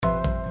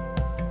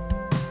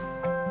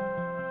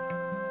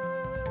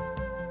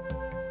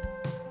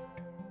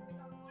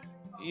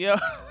Yo,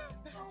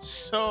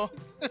 so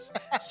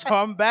so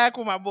I'm back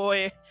with my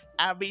boy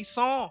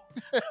Abeyson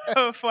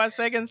for a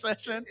second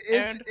session,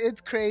 and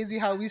It's crazy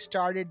how we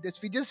started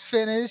this. We just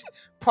finished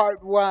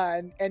part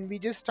one and we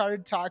just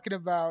started talking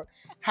about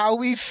how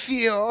we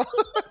feel.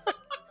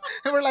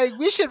 And we're like,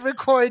 we should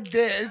record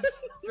this.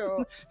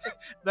 So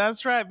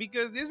that's right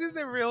because this is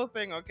the real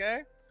thing,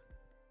 okay?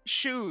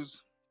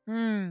 Shoes,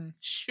 hmm.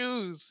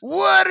 shoes.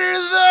 What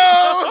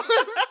are those?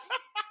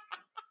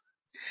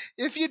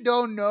 If you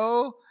don't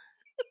know,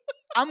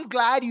 I'm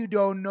glad you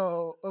don't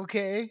know,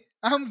 okay?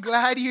 I'm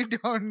glad you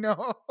don't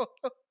know.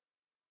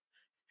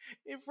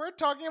 If we're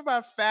talking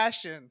about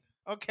fashion,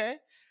 okay,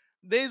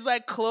 there's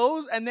like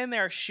clothes and then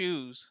there are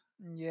shoes.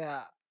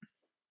 Yeah,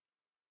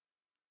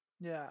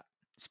 yeah.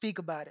 Speak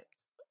about it.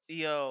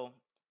 Yo,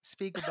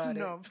 Speak about it.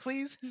 no,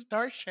 please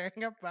start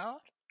sharing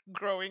about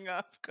growing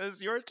up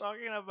because you're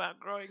talking about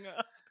growing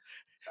up.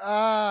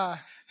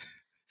 Ah,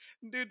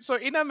 Dude, so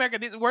in America,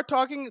 we're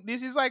talking.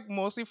 This is like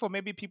mostly for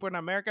maybe people in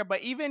America,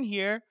 but even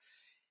here,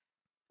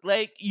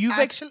 like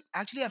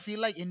actually, I feel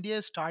like India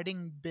is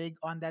starting big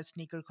on that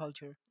sneaker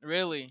culture.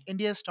 really,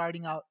 India is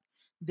starting out.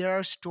 There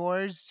are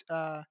stores,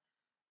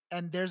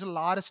 and there's a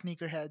lot of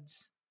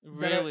sneakerheads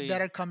that really,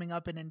 are coming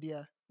up in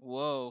India.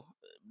 whoa,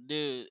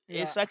 dude, it's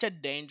Yeah, such a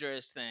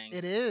dangerous thing.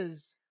 it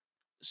is.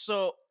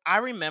 So I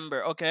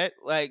remember, okay,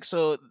 like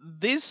so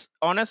this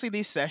honestly,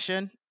 this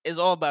session is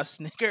all about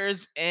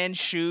sneakers and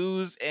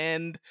shoes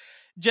and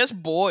just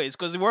boys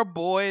because we're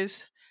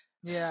boys.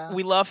 Yeah,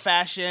 We love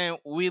fashion.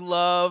 We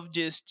love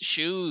just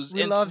shoes,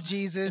 we and love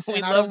Jesus, we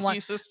and love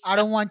Jesus. I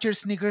don't want your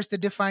sneakers to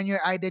define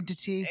your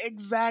identity.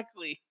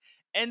 Exactly.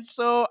 And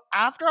so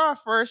after our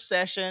first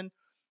session,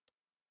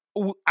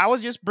 I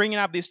was just bringing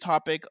up this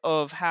topic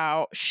of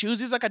how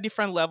shoes is like a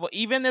different level.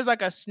 Even there's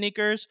like a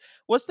sneakers.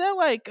 What's that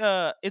like?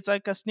 It's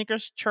like a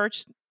sneakers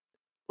church.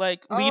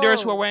 Like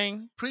leaders who are Oh,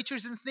 wearing,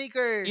 preachers and yeah,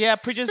 sneakers.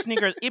 preacher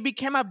sneakers. It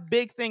became a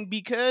big thing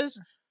because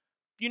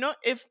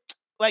if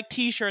like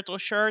t-shirts or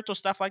shirts or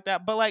stuff like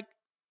that. But like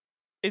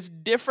it's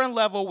different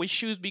level with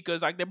shoes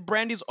because like the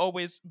brand is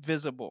always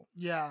visible.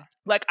 Yeah,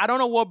 Like I don't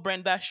know what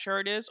brand that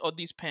shirt is or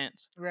these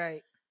pants.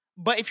 right,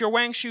 But if you're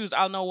wearing shoes,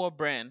 I'll know what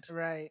brand.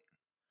 right.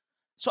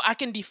 So I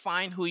can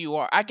define who you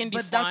are. I can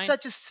But that's define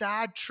such a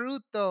sad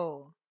truth,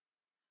 though.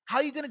 How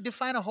are you gonna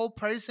define a whole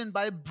person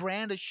by a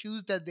brand of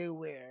shoes that they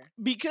wear?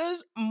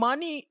 because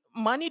money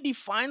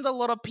defines a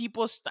lot of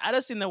people's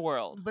status in the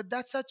world. But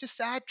that's such a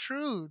sad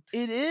truth.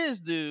 It is,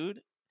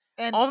 dude.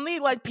 And Only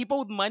like people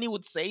with money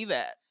would say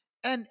that.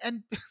 and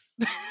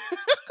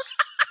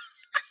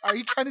are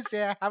you trying to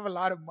say I have a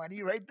lot of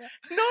money right now?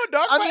 No,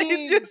 dog, I but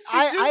mean, it's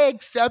I just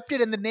accept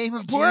it in the name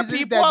of poor Jesus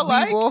people that are we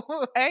like,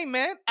 will. hey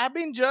man, I've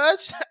been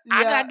judged.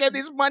 I Yeah, gotta get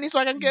this money so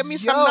I can get me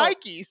some yo,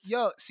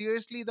 Nikes.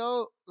 seriously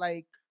though,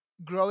 like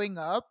growing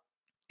up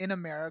in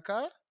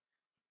America,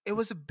 it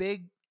was a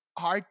big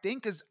hard thing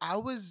because I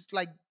was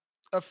like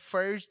a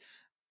first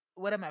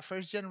what am I,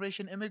 first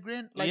generation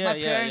immigrant? Like Yeah, my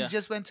yeah, parents yeah.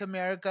 just went to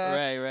America.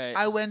 Right, right,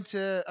 I went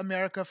to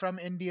America from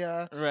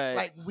India. right,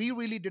 Like we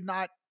really did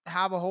not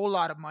have a whole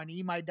lot of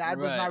money. My dad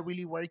was right, not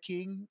really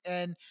working,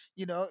 and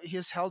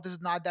his health is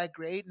not that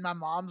great. And my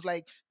mom's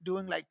like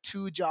doing like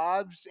two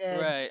jobs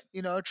and right.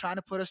 trying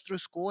to put us through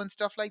school and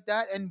stuff like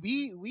that. And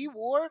we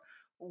wore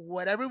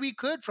whatever we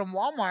could from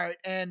Walmart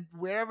and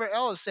wherever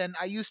else. And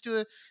I used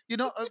to,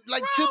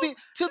 like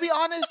to be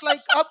honest,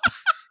 like up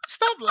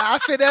stop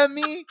laughing at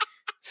me.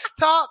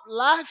 Stop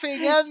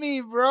laughing at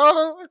me,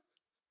 bro.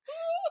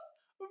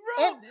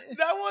 Bro, And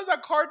that was a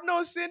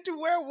cardinal sin to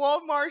wear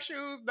Walmart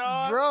shoes,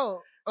 dog.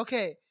 bro,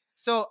 okay.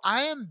 So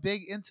I am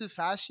big into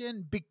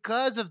fashion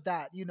because of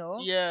that,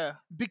 Yeah,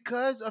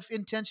 because of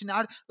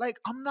intentionality. Like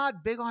I'm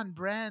not big on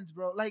brands,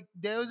 bro. Like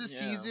there was a yeah.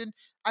 season.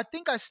 I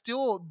think I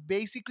still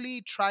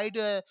basically try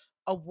to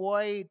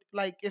avoid,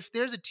 like, if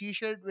there's a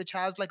T-shirt which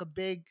has like a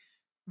big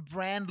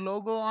brand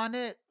logo on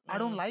it, I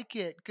don't Mm, like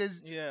it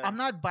because yeah. I'm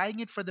not buying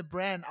it for the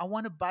brand. I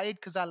want to buy it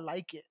because I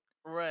like it.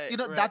 Right,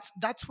 right.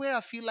 That's where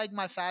I feel like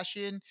my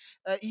fashion,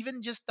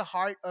 even just the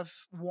heart of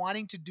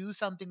wanting to do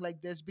something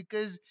like this,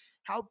 because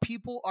how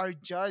people are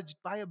judged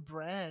by a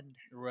brand.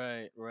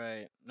 Right,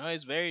 right. No,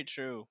 it's very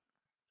true.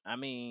 I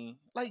mean,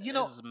 Like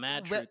there's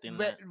mad truth in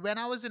that. when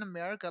I was in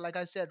America, like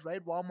I said,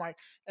 right,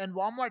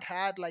 Walmart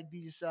had like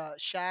these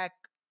Shaq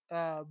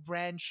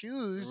brand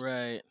shoes,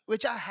 Right,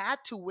 which I had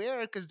to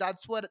wear because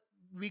that's what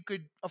we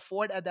could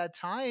afford at that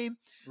time.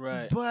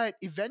 right. But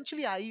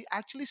eventually I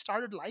actually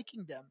started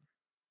liking them.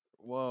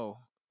 Whoa.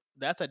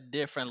 That's a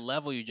different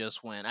level you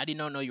just went. I did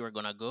not know you were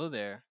gonna go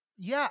there.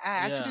 Yeah, I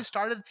actually Yeah.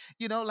 started,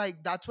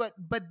 like that's what,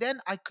 but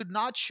then I could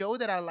not show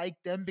that I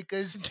liked them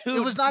because it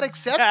Dude, was not that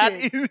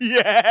accepted. is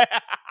yeah.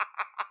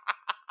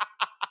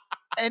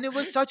 And it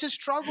was such a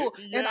struggle.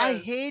 And I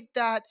Yes. hate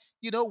that,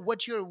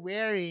 what you're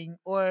wearing,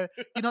 or,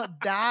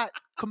 that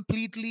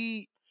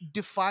completely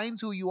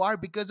defines who you are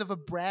because of a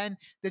brand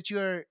that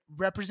you're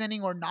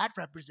representing or not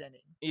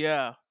representing.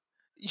 Yeah.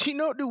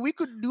 Dude, we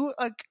could do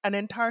like an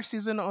entire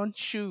season on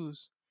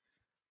shoes.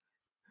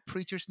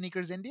 Preacher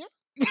Sneakers India?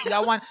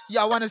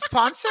 Y'all want to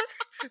sponsor?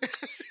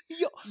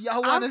 Yo,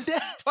 Y'all want I'm to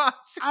dead.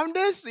 sponsor? I'm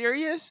dead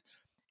serious.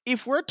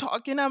 If we're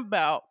talking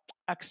about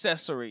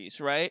accessories,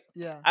 right?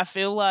 Yeah. I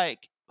feel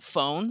like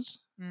phones,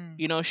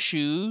 Mm,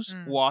 shoes,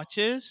 mm,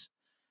 watches.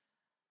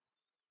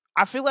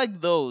 I feel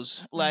like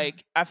those. mm,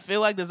 Like I feel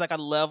like there's like a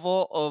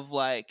level of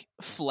like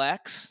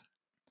flex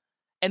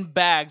and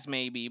bags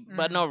maybe,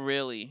 but mm. not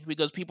really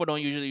because people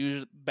don't usually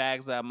use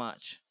bags that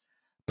much.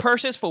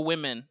 Purses for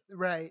women,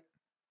 Right.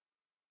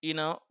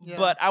 Yeah.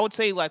 but I would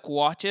say like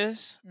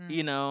watches,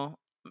 Mm,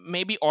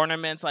 maybe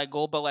ornaments like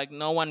gold, but like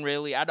no one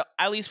really. I don't.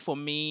 At least for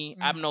me,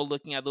 I'm mm. not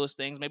looking at those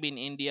things. Maybe in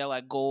India,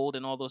 like gold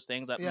and all those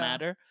things that Yeah.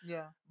 matter.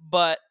 Yeah.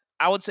 But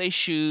I would say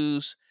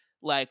shoes,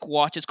 like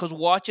watches, because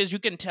watches you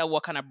can tell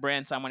what kind of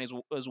brand someone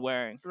is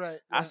wearing. Right.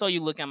 I Right. saw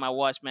you looking at my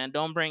watch, man.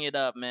 Don't bring it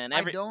up, man.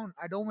 I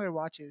don't wear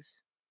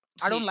watches.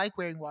 I don't See, like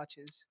wearing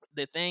watches.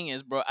 the thing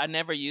is, bro, I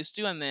never used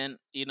to, and then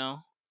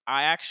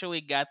I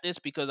actually got this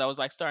because I was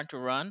like starting to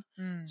run,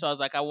 Mm. so I was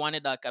like, I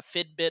wanted like a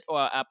Fitbit or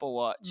an Apple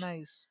Watch.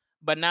 Nice.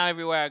 But now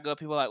everywhere I go,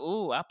 people are like,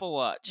 "Ooh, Apple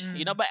Watch,"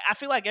 Mm. But I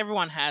feel like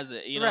everyone has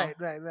it, Right.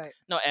 Right. Right.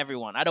 Not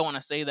everyone. I don't want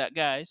to say that,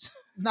 guys.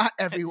 Not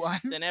everyone.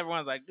 Then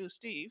everyone's like, "Dude,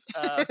 Steve,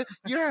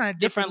 You're on a different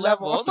different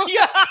level. levels."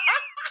 Yeah,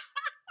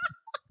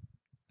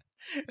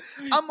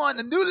 I'm on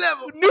a new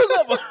level. new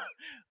level.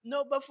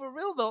 No, but for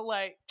real though,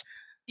 like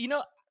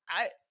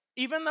I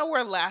even though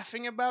we're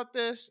laughing about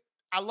this,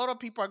 a lot of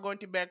people are going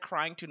to bed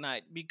crying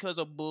tonight because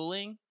of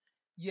bullying,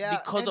 Yeah,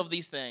 because of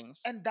these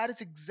things. and that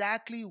is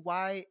exactly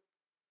why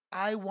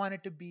I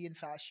wanted to be in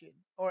fashion,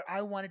 or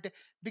I wanted to,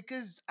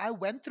 because I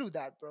went through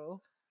that,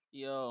 bro.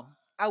 Yo,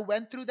 I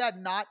went through that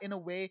not in a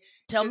way.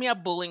 tell 'Cause- me a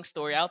bullying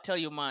story. I'll tell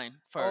you mine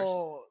first.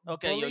 oh,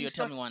 Okay, bullying yo,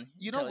 tell stuff. me one.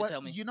 You know Tell it. what?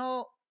 Tell me.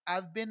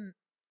 I've been,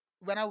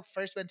 when I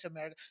first went to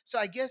America. So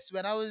I guess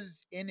when I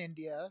was in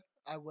India,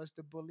 I was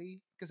the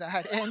bully because I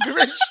had anger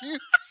issues.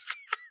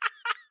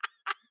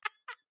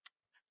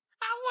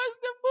 I was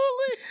the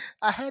bully.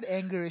 I had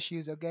anger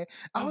issues. Okay,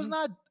 I was Mhm.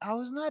 not. I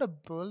was not a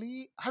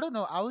bully. I don't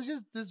know. I was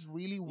just this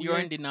really You're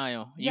in weird.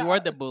 denial. You Yeah, were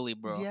the bully,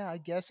 bro. yeah. I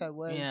guess I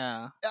was.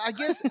 Yeah. I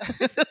guess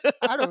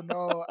I don't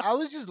know. I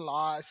was just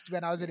lost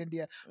when I was in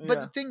India. But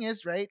the Yeah. thing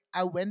is, right?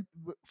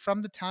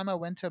 From the time I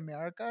went to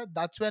America.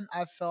 That's when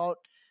I felt,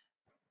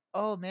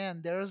 oh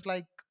man, there's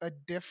like a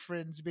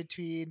difference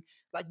between,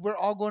 like, we're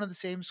all going to the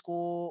same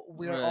school.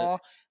 We're Right.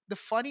 all. The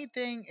funny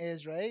thing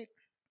is, right?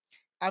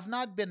 I've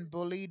not been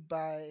bullied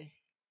by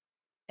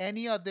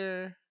any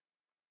other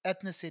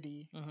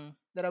ethnicity Mm-hmm.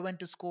 that I went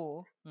to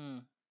school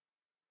Mm.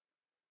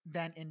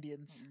 than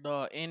Indians,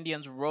 The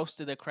Indians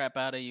roasted the crap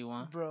out of you,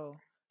 huh? bro.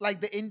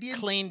 Like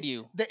Cleaned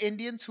you. the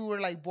Indians who were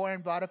like born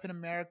and brought up in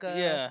America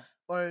Yeah.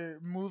 or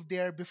moved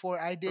there before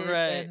I did,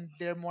 Right. and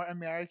they're more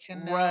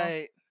American now.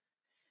 Right.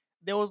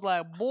 They was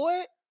like,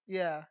 boy,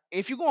 Yeah,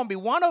 if you gonna be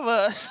one of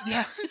us,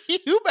 yeah.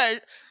 you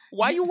better.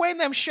 Why You, you wearing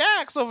them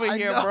shacks over I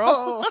here,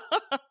 bro? know,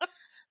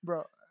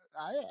 bro.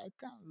 I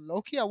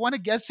low key. I want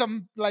to get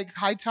some like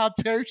high top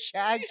pair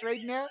shags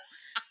right now.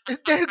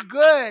 They're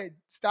good.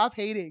 Stop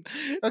hating. Do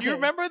you Okay,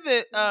 remember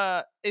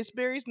the it's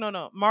berries? No,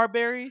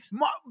 marberries.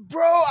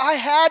 Bro. I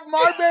had Dude,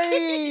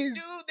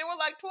 Marberries. they were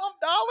like $12.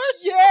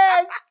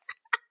 Yes.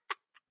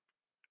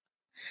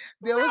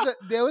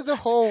 There was a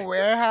whole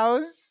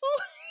warehouse.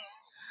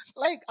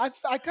 Like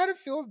I kind of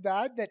feel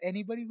bad that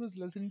anybody who's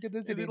listening to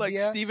this Is in it like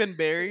India, Stephen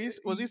Berries?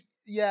 Was he?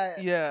 yeah,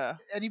 Yeah.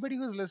 anybody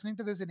who's listening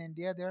to this in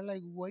India, they're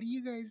like, "What are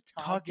you guys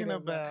talking Talking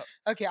about?" about.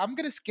 Okay, I'm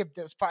gonna skip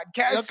this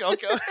Okay, podcast.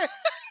 okay.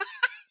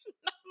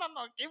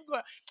 No, keep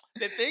going.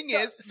 The thing so,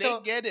 is, they so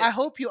get it. I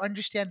hope you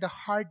understand the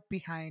heart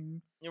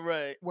behind You're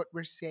right. what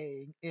we're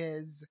saying.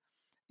 Is,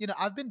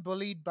 I've been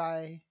bullied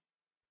by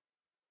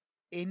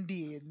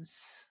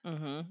Indians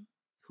Mm-hmm.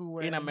 who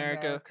were In in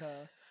America,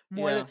 America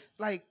more than, yeah.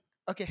 like,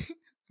 okay,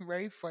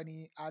 very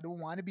funny. I don't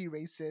want to be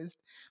racist,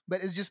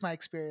 but it's just my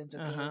experience. Uh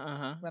huh. Okay, Uh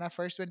huh. when I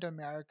first went to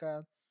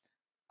America,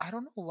 I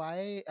don't know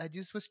why I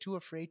just was too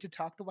afraid to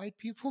talk to white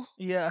people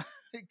Yeah.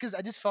 because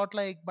I just felt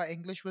like my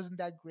English wasn't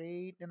that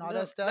great and all No,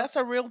 that stuff. that's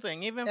a real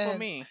thing, even for And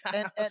me.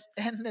 and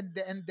and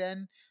and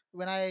then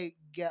when I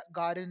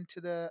got into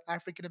the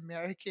African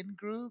American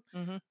group,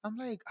 Mm-hmm. I'm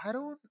like, I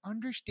don't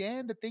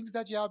understand the things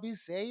that y'all be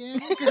saying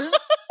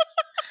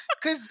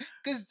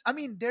because I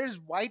mean, there's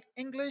white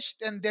English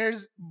and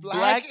there's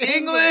black Black English,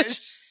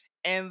 English.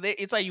 and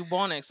it's like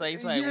Ebonics. Like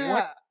it's like what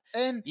Yeah,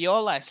 and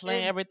y'all like slang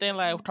and everything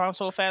like talking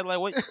so fast. Like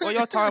what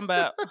y'all talking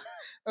about?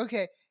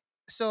 okay,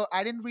 so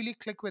I didn't really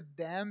click with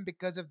them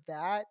because of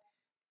that,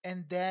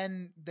 and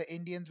then the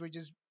Indians were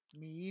just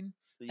mean,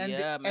 and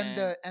Yeah, man.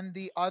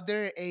 the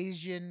other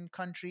Asian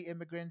country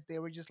immigrants, they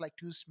were just like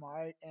too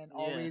smart and Yeah.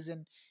 always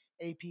in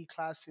AP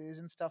classes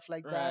and stuff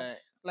like that. Right.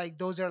 Like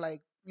those are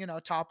like,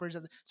 toppers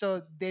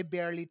so they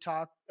barely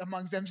talk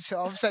amongst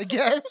themselves, I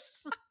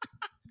guess.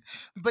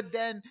 But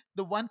then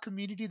the one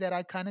community that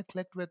I kind of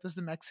clicked with was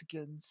the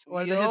Mexicans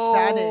or the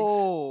Hispanics.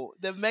 Yo,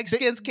 the The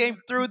Mexicans came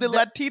through. The the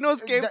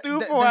Latinos came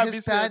through for the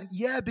Hispan Abeyson.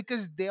 yeah,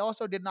 because they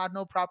also did not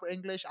know proper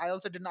English. I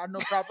also did not know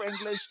proper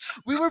English.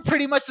 We were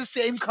pretty much the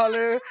same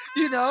color,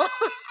 you know.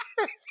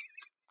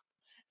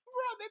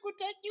 they could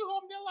take you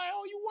home. They're like,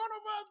 "Oh, you one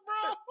of us,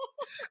 bro."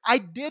 I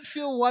did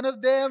feel one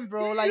of them,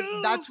 bro. Like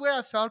Yo, that's where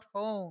I felt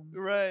home.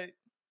 right.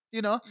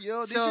 You know.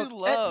 Yo, this So, is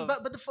love.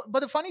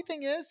 but the funny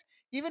thing is,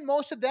 even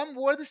most of them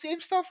wore the same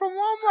stuff from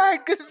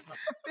Walmart because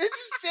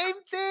it's the same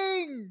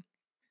thing.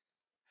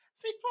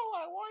 People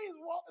are like, "What is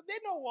They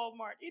know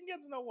Walmart.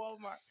 Indians know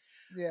Walmart.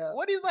 Yeah.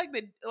 What is like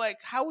the like?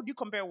 How would you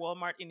compare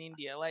Walmart in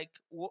India? Like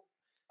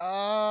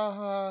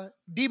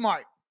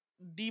D-Mart.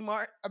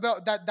 Mart?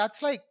 About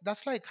that's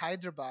like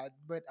Hyderabad,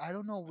 but I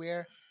don't know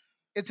where.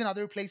 It's in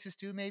other places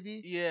too,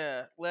 maybe.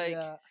 Yeah, like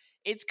Yeah.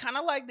 it's kind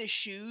of like the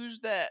shoes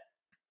that,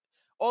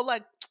 or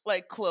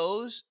like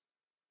clothes.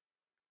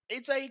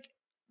 It's like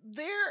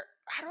they're.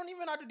 I don't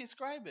even know how to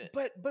describe it.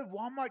 But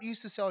Walmart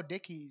used to sell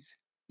Dickies.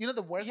 You know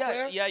the Yeah,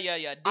 workwear. yeah, yeah,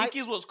 yeah. I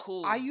Dickies was I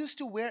cool. used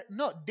to wear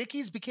no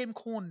Dickies became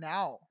cool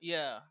now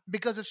Yeah.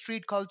 because of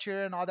street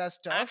culture and all that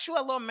stuff. Actually,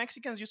 a lot of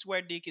Mexicans used to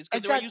wear Dickies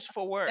because they were Exact. used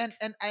for work.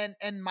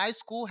 And my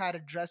school had a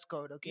dress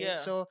code. Okay, Yeah.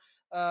 so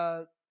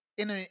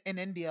in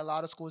India, a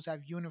lot of schools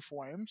have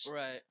uniforms.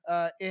 Right.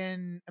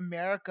 In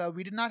America,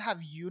 we did not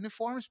have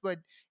uniforms, but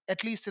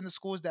at least in the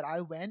schools that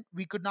I went,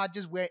 we could not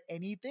just wear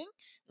anything.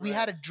 We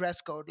had Right. a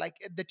dress code. Like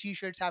the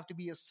t-shirts have to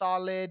be a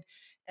solid,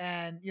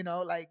 and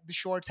like the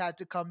shorts had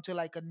to come to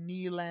like a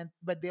knee length,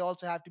 but they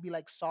also have to be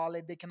like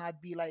solid. They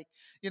cannot be like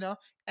you know.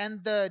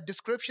 And the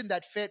description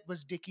that fit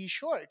was Dickies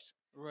shorts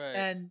Right.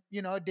 and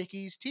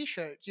Dickies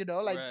t-shirts,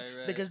 like Right.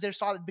 Right. because they're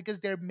solid, because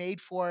they're made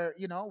for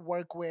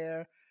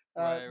workwear.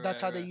 Right.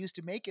 That's Right. how they Right. used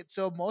to make it.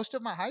 So most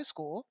of my high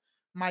school,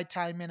 my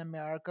time in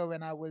America,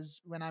 when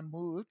I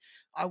moved,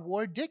 I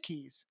wore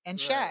Dickies and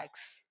Right.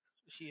 Shacks.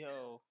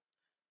 Yo.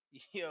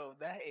 Yo,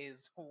 that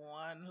is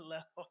one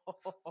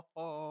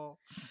level.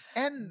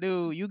 And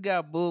Dude, you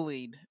got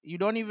bullied. You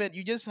don't even.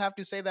 You just have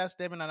to say that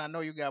statement, and I know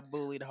you got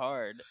bullied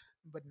hard.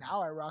 but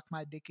now I rock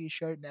my Dickies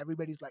shirt, and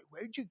everybody's like,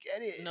 "Where'd you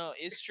get it?" No,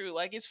 it's true.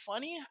 Like it's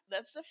funny.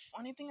 That's the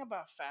funny thing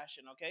about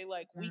fashion. Okay,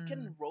 like we can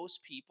Mm,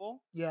 roast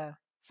people yeah,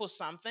 for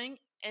something,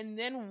 and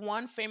then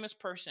one famous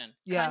person,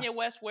 yeah, Kanye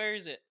West,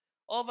 wears it.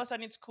 All of a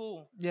sudden, it's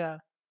cool. yeah.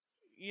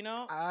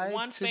 I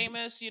One to b-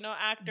 famous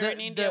actor the in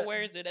India the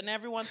wears it, and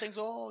everyone thinks,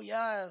 "Oh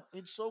yeah,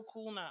 it's so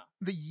cool now."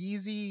 the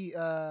Yeezy,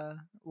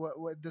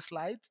 what the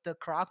slides, the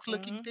Crocs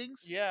looking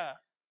things. Yeah,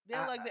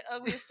 they're Uh, like the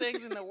ugliest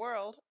things in the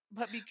world,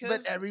 but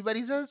but because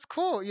everybody says it's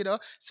cool.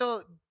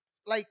 So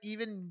like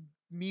even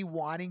me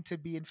wanting to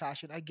be in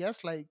fashion, I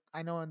guess, like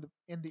I know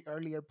in the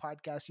earlier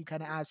podcast you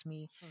kind of asked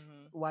me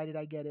Mhm. why did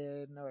I get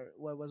in or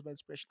what was my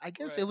inspiration. I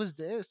guess it Right, was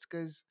this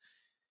because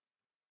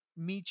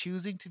me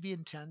choosing to be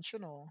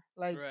intentional,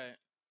 like right,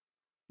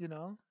 you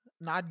know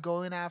not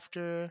going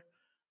after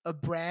a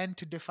brand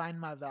to define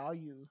my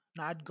value,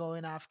 not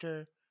going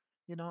after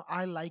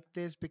I like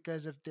this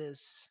because of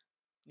this,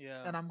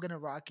 yeah, and I'm gonna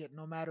rock it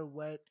no matter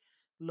what.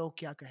 Log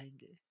kya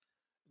kahenge.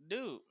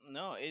 dude.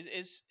 No,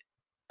 it's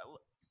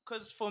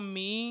because for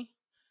me,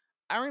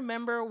 I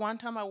remember one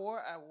time I wore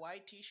a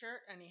white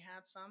T-shirt and it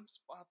had some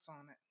spots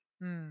on it.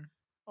 Hmm.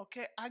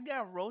 Okay, I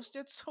got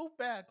roasted so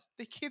bad.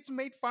 The kids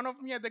made fun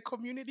of me at the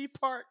community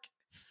park.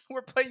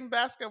 We're playing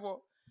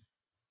basketball.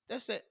 They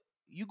said,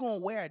 "You gonna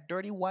wear a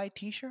dirty white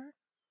T-shirt?"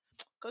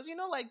 Because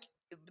like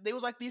there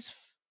was like these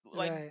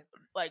Right.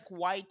 like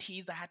white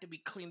tees that had to be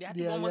clean. They had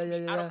to Yeah, yeah, almost yeah,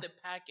 be out of yeah, the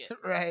packet.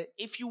 yeah. Right.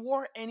 If you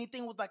wore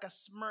anything with like a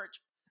smirch,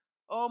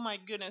 oh my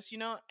goodness,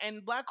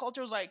 And black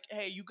culture was like,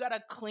 hey, you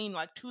gotta clean,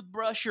 like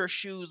toothbrush your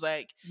shoes,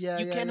 like Yeah,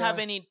 you yeah, can't have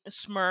yeah, any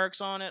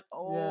smirks on it.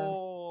 yeah,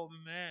 Oh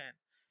man,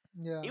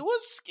 yeah, it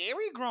was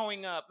scary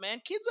growing up,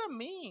 man. Kids are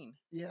mean.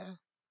 yeah.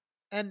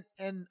 And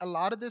a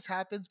lot of this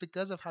happens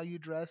because of how you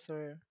dress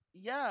or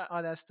Yeah,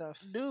 all that stuff.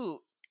 dude.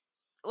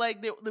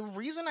 Like the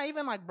reason I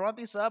even like brought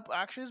this up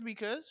actually is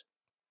because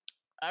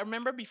I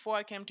remember before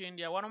I came to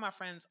India, one of my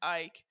friends,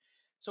 Ike,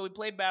 so we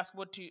played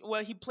basketball too.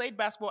 Well, he played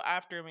basketball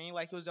after me,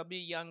 like he was a bit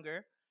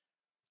younger.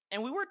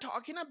 And we were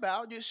talking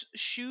about just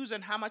shoes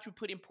and how much we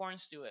put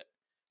importance to it.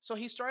 So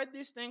he started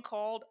this thing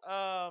called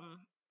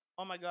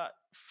oh my god,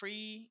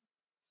 free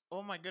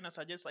oh my goodness,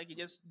 I just like it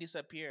just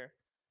disappeared.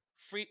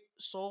 Free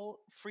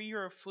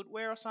your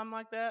footwear or something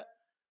like that.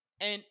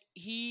 And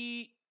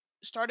he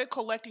started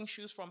collecting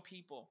shoes from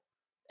people.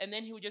 And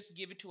then he would just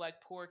give it to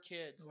like poor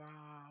kids.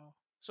 Wow.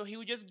 So he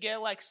would just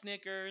get like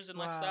Snickers and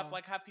like stuff, Wow.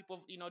 like have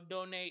people,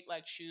 donate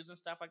like shoes and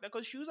stuff like that.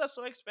 Because shoes are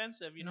so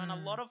expensive, and a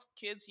lot Mm, of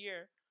kids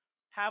here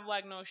have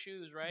like no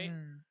shoes, right?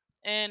 mm,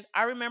 And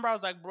I remember I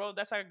was like, bro,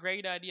 that's a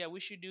great idea. We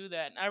should do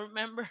that. And I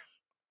remember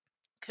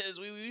because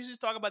we used to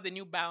talk about the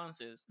New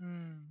Balances.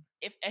 mm.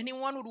 If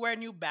anyone would wear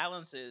New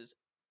Balances,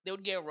 they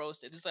would get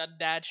roasted. These are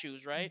dad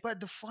shoes, right? But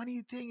the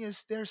funny thing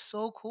is, they're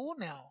so cool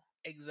now.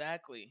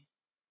 Exactly.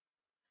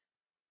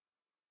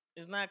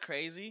 Isn't that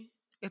crazy?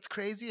 It's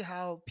crazy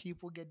how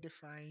people get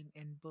defined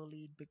and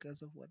bullied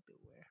because of what they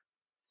wear,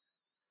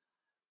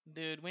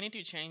 Dude, we need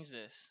to change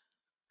this.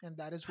 and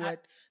Ha-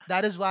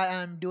 that is why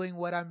I'm doing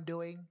what I'm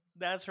doing.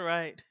 that's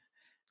right.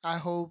 I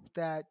hope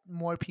that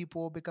more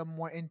people become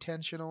more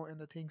intentional in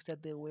the things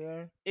that they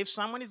wear. If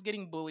someone is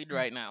getting bullied Mm,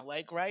 right now,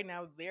 like right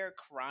now, they're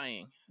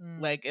crying, mm,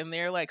 like, and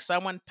they're like,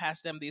 someone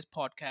passed them these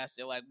podcasts.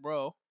 They're like,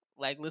 bro,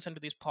 like, listen to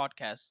these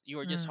podcasts. You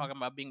were just mm, talking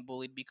about being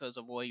bullied because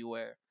of what you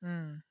wear.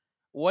 mm.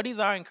 What is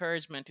our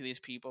encouragement to these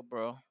people,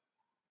 bro?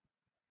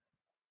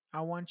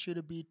 I want you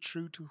to be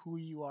true to who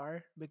you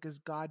are because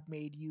God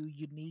made you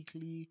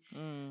uniquely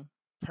Mm,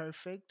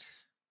 perfect.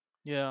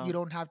 You yeah.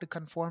 don't have to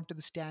conform to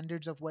the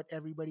standards of what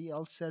everybody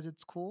else says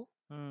it's cool.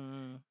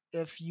 Mm,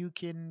 If you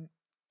can,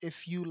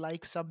 if you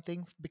like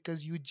something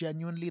because you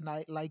genuinely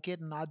like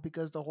it, not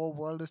because the whole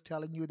world is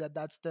telling you that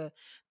that's the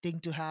thing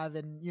to have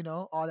and,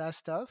 all that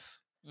stuff,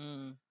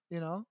 mm,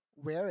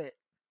 wear it,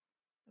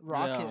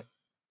 rock yeah. it,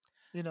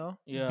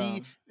 Yeah.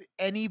 be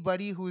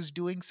anybody who's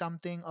doing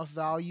something of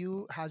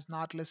value has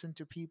not listened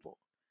to people.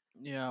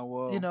 Yeah.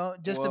 Whoa.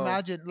 Just Whoa.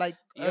 imagine like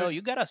Yo,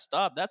 you gotta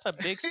stop. That's a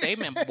big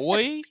statement,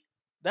 boy.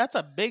 That's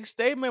a big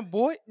statement,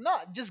 boy. no,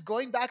 just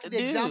going back to the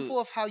Dude, example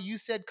of how you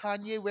said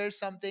Kanye wears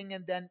something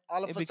and then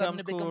all of it a sudden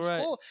becomes it cool, becomes right?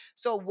 cool.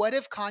 So what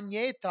if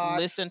Kanye thought,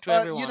 Listen to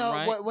everyone,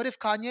 right? what if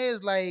Kanye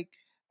is like,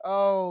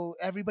 oh,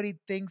 everybody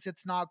thinks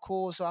it's not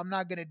cool, so I'm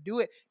not gonna do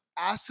it.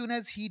 As soon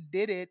as he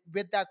did it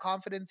with that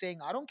confidence, saying,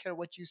 I don't care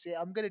what you say,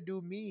 I'm gonna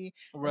do me,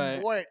 and Right.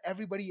 wore it,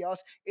 everybody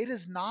else. It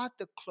is not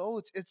the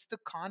clothes, it's the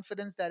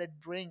confidence that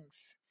it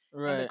brings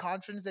and the Right.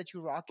 confidence that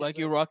you rock it Like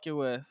you with. rock it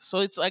with. So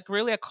it's like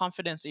really a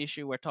confidence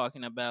issue we're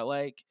talking about.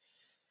 Like,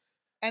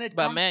 And it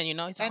but comes man,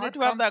 it's and hard it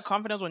to have that comes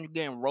confidence when you're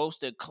getting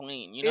roasted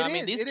clean. it I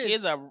mean, is, these it is.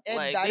 kids are And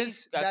like, that they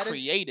is are that is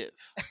creative.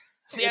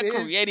 They it are is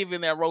creative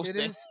in their it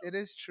roasting. is it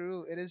is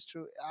true, it is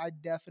true. I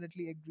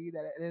definitely agree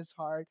that it is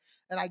hard,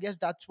 and I guess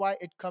that's why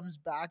it comes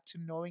back to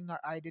knowing our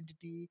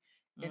identity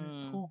in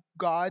Mm, who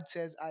God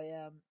says I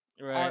am,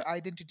 our right.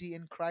 identity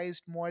in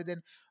Christ more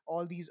than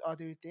all these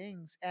other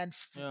things. And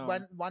Yeah.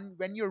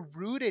 when you're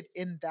rooted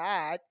in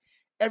that,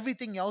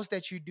 everything else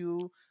that you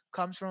do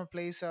comes from a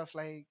place of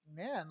like,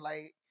 man,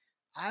 like,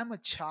 I'm a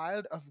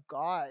child of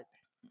God,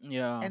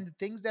 Yeah. and the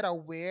things that I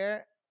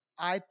wear,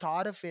 I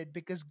thought of it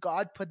because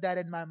God put that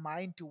in my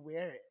mind to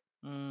wear it.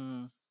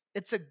 Mm.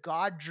 It's a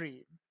God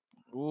dream.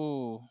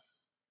 Ooh.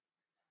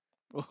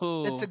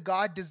 It's a Ooh.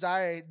 God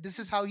desire. This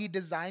is how He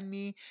designed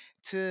me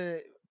to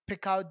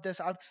pick out this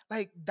out.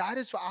 Like, that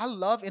is why I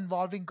love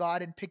involving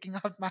God and picking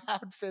out my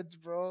outfits,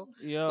 bro.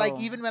 Like, Yo,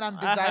 even when I'm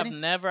I have designing,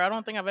 never. I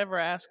don't think I've ever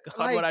asked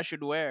God what like, I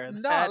should wear.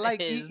 no, That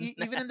like, is,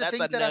 even in the that's a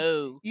things that I'm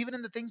no. even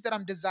in the things that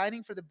I'm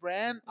designing for the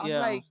brand, I'm Yeah.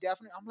 like,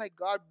 definitely, I'm like,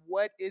 God,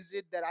 what is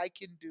it that I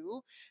can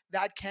do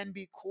that can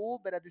be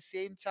cool but at the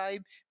same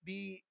time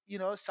be,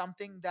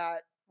 something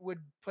that would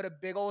put a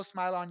big old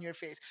smile on your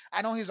face.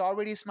 I know He's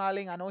already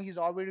smiling, I know He's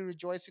already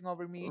rejoicing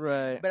over me,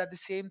 Right. but at the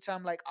same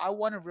time, like, I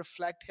want to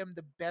reflect Him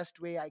the best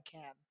way I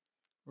can.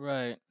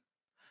 Right.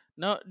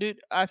 No, dude,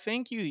 I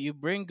think you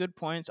bring good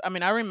points. I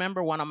mean, I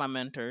remember one of my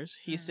mentors.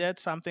 He Mm, said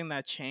something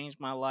that changed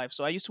my life.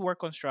 So I used to work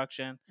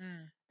construction,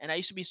 mm, and I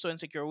used to be so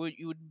insecure.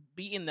 You would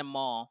be in the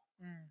mall,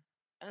 mm,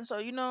 and so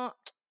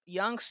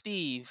young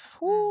Steve,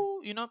 mm,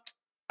 whoo,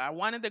 I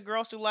wanted the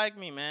girls to like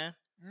me, man.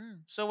 mm.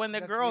 So when the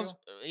That's girls, real.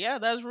 yeah,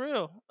 that's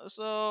real.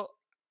 So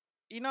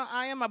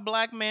I am a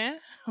black man,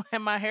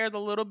 and my hair is a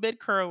little bit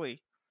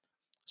curly.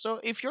 So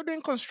if you're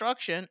doing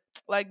construction,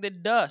 like the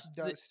dust,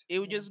 Dust. it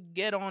would Yeah. just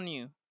get on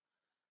you.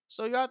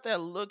 So you're out there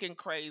looking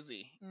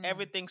crazy. Mm,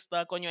 Everything's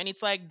stuck on you, and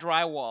it's like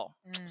drywall.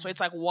 So mm. it's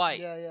like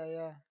white. Yeah, yeah,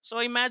 yeah. So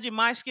imagine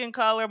my skin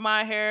color,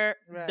 my hair.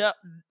 Right.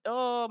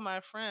 Oh, my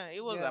friend,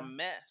 it was a Yeah.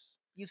 mess.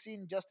 You've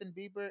seen Justin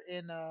Bieber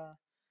in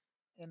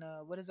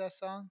what is that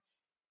song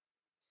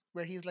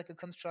where he's like a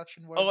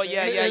construction Oh worker?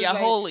 yeah, yeah, It's yeah.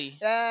 like, Holy.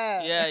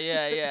 yeah, Yeah,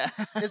 yeah,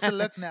 it's a yeah.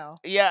 look now.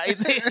 Yeah,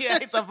 it's yeah,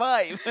 it's a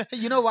vibe.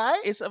 You know why?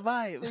 It's a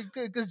vibe.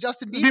 Because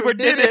Justin Bieber Bieber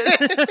did did it.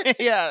 it.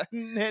 Yeah,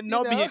 you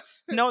no know. be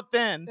no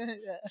then. Yeah.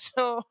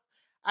 So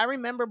I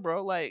remember,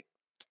 bro, like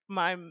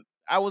my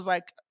I was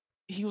like,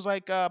 he was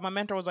like, my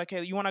mentor was like,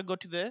 hey, you want to go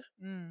to the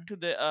Mm.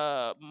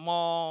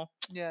 mall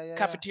Yeah, yeah, yeah.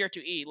 cafeteria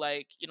to eat,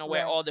 like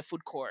where Right, all the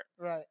food court.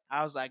 right.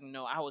 I was like,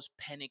 no, I was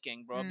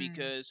panicking, bro, Mm,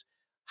 because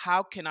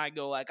how can I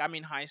go? Like, I'm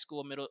in high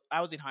school,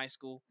 I was in high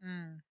school,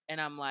 mm, and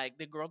I'm like,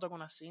 the girls are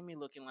gonna see me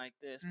looking like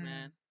this, mm,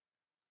 man,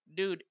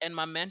 dude. And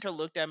my mentor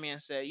looked at me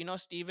and said,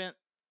 Steven,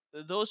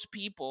 those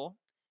people,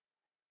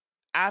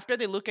 after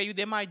they look at you,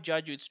 they might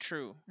judge you. It's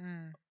true.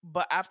 mm.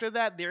 But after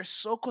that, they're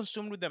so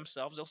consumed with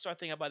themselves, they'll start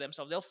thinking about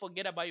themselves. They'll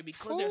forget about you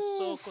because they're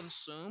so Phew.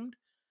 consumed.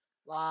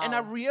 And I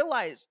Wow.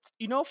 realized,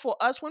 for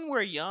us when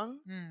we're young,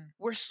 Mm,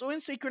 we're so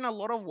insecure in a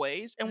lot of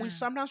ways. And we mm,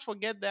 sometimes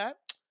forget that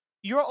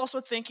you're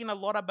also thinking a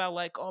lot about,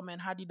 like, oh man,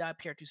 how did I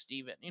appear to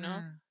Steven?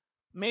 mm,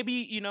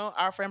 Maybe,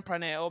 our friend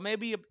Pranet, or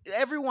maybe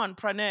everyone,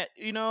 Pranet,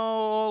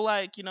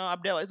 like,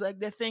 Abdel, it's like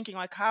they're thinking,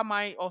 like, how am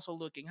I also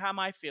looking? How am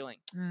I feeling?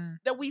 mm,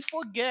 That we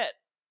forget.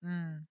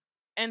 mm.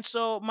 And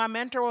so my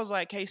mentor was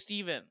like, hey,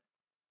 Steven,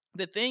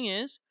 the thing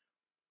is,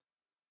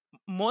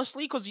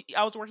 mostly because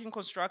I was working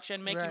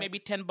construction, making Right. maybe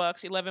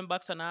 $10,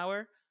 $11 an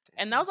hour.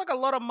 And that Damn. was like a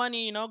lot of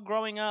money,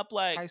 growing up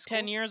like High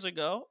 10 school. years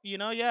ago,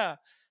 yeah.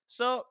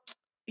 So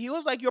he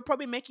was like, you're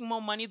probably making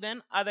more money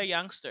than other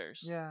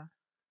youngsters. Yeah.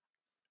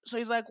 So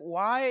he's like,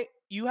 why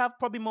you have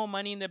probably more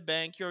money in the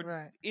bank, you're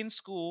Right. in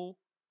school,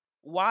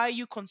 why are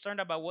you concerned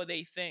about what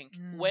they think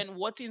Mm. when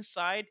what's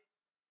inside,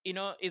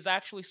 is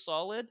actually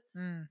solid,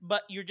 Mm.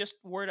 but you're just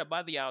worried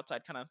about the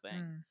outside kind of thing.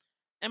 Mm.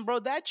 And bro,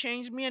 that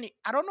changed me, and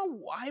I don't know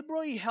why,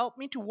 bro. He helped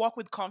me to walk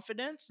with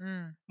confidence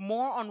Mm.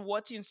 more on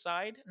what's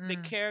inside the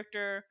Mm.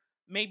 character,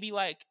 maybe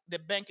like the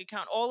bank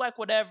account or like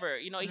whatever,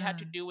 he had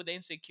to Mm. do with the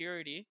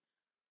insecurity.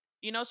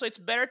 So it's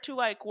better to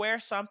like wear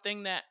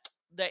something that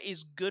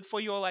is good for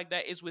you, or like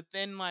that is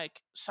within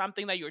like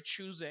something that you're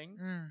choosing.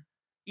 Mm.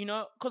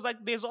 Because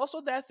like there's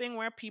also that thing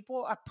where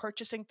people are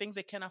purchasing things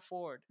they can't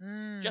afford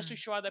just to Mm.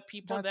 show other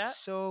people That's that,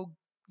 so.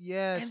 and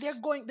Yes. they're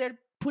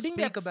putting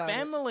their Speak about it.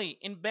 family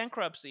in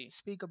bankruptcy.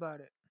 Speak about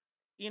it.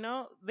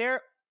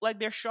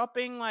 They're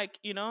shopping, like,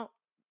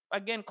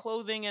 again,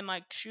 clothing and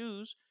like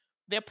shoes.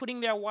 They're putting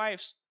their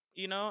wives,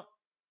 you know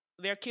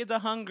their kids are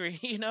hungry.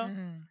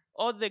 Mm.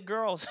 Or the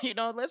girls.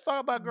 Let's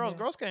talk about girls. Yeah.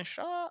 Girls can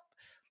shop.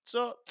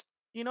 So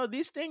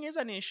this thing is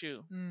an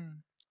issue.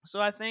 Mm. So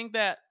I think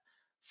that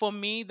for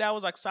me, that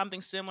was like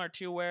something similar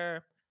to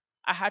where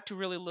I had to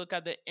really look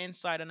at the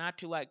inside, and I had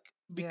to like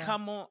Yeah.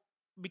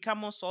 become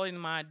more solid in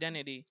my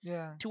identity.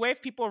 Yeah. To where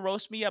if people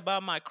roast me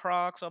about my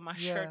Crocs or my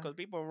shirt, Yeah. because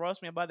people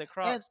roast me about the and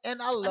Crocs,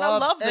 and I and I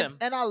love love and them.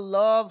 and I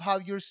love how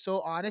you're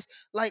so honest.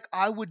 Like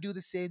I would do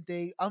the same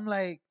thing. I'm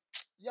like,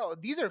 yo,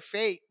 these are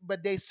fake,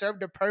 but they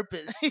served a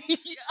purpose.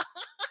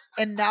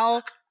 And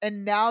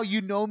now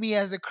you know me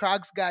as a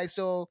Crocs guy,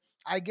 so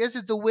I guess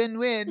it's a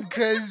win-win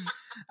because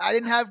I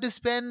didn't have to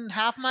spend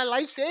half my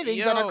life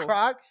savings on a Yo,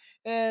 Croc,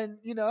 and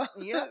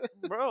yeah,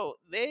 bro,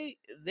 they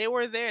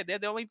were there. They're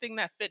the only thing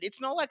that fit.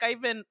 It's not like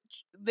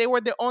they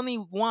were the only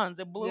ones,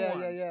 the blue yeah, yeah,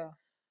 ones. yeah,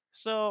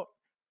 So,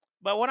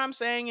 but what I'm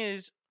saying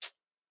is,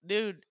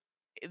 dude,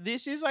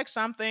 this is like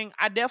something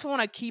I definitely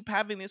want to keep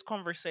having this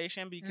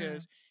conversation, mm,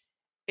 because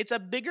it's a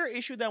bigger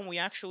issue than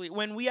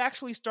when we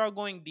actually start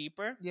going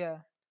deeper, yeah,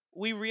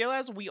 we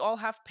realize we all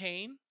have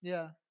pain.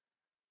 yeah,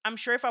 I'm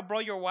sure if I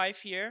brought your wife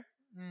here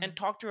and mm,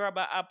 talked to her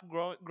about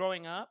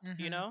growing up,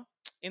 mm-hmm,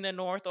 in the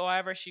north or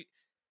however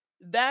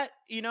that,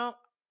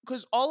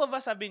 because all of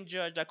us have been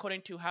judged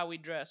according to how we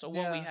dress or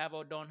what we yeah, have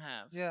or don't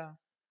have. yeah,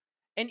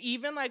 And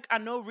even like I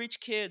know rich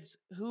kids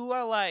who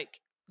are like,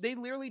 they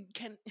literally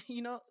can,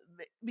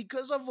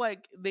 because of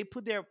like they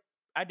put their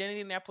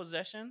identity in their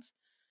possessions,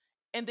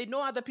 and they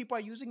know other people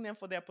are using them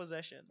for their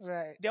possessions.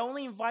 right, They're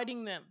only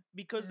inviting them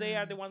because they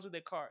are the mm, ones with the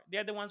car.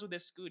 They're the ones with the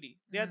scooty.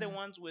 They're the mm.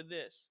 ones with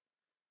this.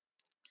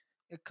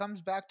 It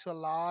comes back to a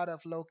lot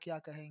of low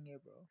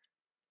kiakahenge, bro.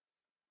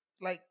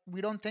 Like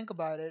we don't think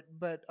about it,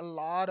 but a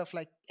lot of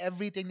like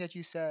everything that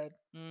you said,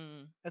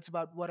 Mm, it's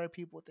about what are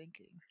people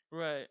thinking,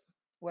 right.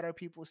 what are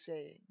people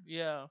saying.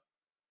 Yeah.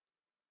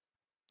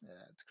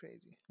 Yeah, it's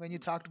crazy. When you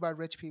talked about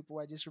rich people,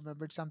 I just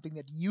remembered something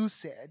that you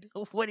said.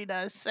 What did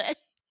I say?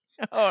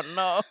 Oh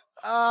no.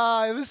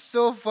 Ah, it was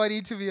so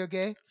funny to me.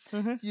 Okay,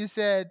 Mhm. you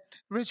said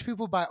rich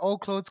people buy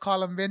old clothes, call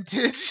them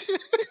vintage.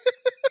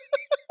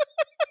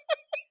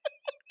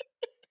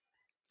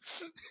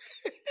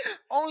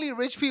 Only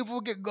rich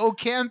people can go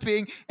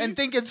camping and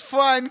think it's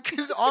fun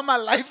because all my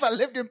life I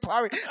lived in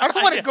poverty. I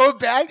don't want to Yeah, go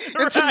back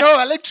into right.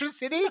 no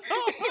electricity.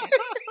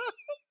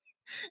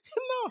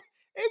 No,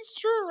 it's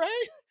true,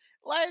 right?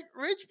 Like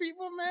rich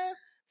people, man,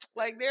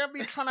 like they'll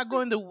be trying to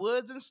go in the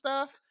woods and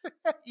stuff,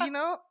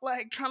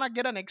 like trying to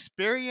get an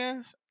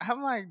experience.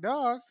 I'm like,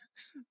 dog,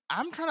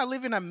 I'm trying to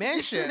live in a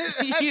mansion,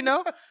 you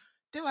know?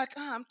 They're like,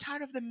 oh, I'm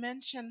tired of the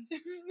mansion.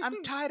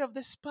 I'm tired of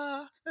the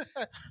spa.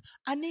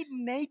 I need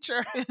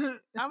nature.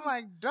 I'm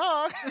like,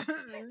 dog,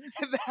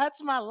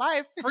 that's my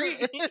life. Free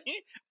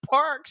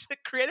parks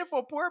created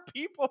for poor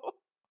people.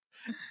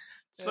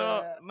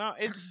 So Yeah. no,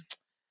 it's,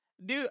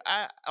 dude,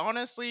 I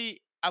honestly,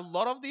 a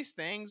lot of these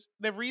things,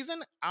 the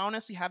reason I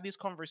honestly have these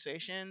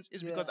conversations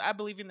is because Yeah. I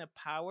believe in the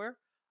power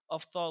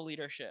of thought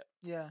leadership.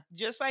 Yeah.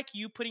 Just like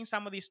you putting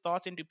some of these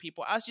thoughts into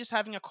people, us just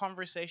having a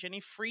conversation,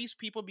 it frees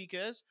people,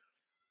 because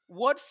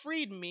what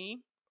freed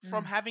me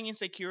from Mm. having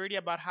insecurity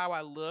about how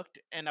I looked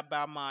and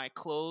about my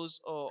clothes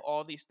or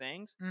all these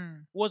things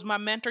Mm. was my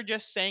mentor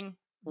just saying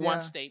one Yeah.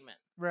 statement.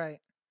 Right.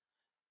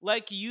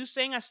 Like, you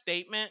saying a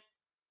statement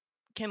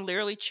can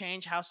literally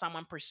change how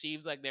someone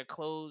perceives like their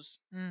clothes,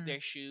 Mm. their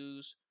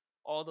shoes,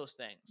 all those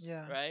things,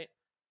 Yeah. right?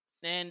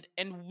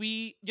 And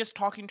we just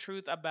talking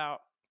truth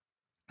about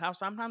how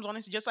sometimes,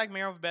 honestly, just like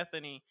Mayor of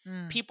Bethany,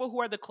 Mm. people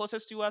who are the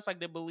closest to us, like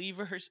the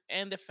believers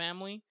and the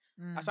family,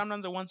 are Mm.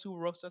 sometimes the ones who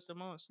roast us the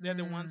most. They're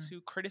the ones Mm.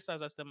 who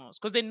criticize us the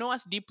most because they know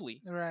us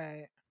deeply,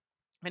 Right.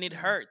 and it Yeah.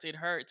 hurts. It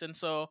hurts. And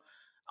so,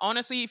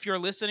 honestly, if you're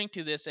listening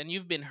to this and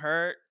you've been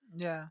hurt,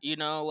 Yeah.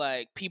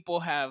 like people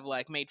have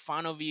like made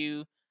fun of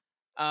you,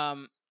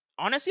 um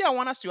honestly, I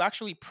want us to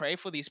actually pray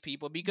for these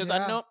people, because I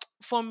Yeah. know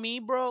for me,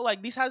 bro,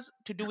 like this has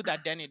to do with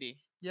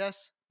identity.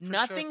 Yes, for sure.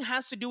 Nothing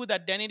has to do with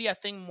identity. I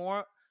think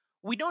more,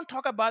 we don't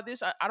talk about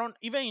this. I don't,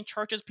 even in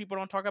churches, people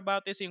don't talk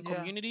about this, in Yeah.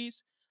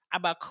 communities,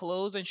 about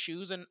clothes and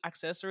shoes and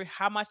accessory,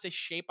 how much they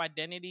shape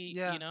identity,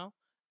 Yeah.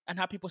 and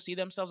how people see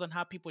themselves and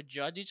how people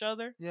judge each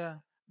other. Yeah.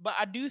 But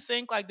I do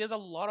think like there's a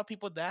lot of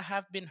people that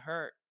have been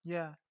hurt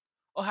Yeah.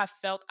 or have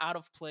felt out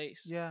of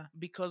place Yeah.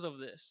 because of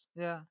this,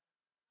 Yeah.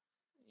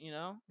 you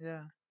know?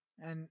 Yeah.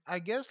 And I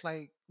guess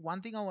like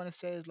one thing I want to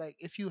say is like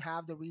if you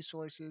have the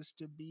resources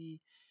to be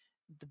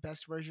the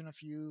best version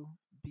of you,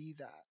 be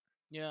that.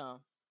 Yeah.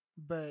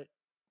 But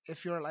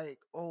if you're like,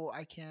 "Oh,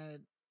 I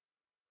can't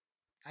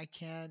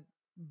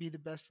be the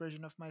best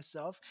version of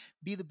myself,"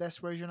 be the best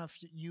version of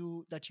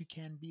you that you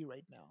can be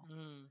right now.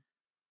 Mm,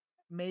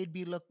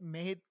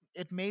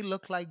 It may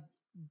look like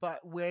but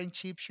wearing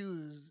cheap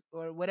shoes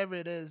or whatever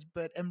it is,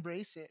 but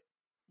embrace it,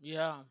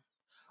 yeah.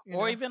 you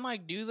Or know? even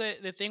like do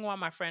the thing what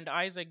my friend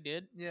Isaac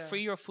did, Yeah.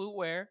 free your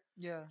footwear.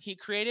 Yeah. He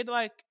created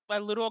like a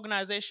little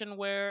organization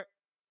where,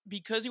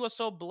 because he was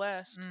so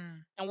blessed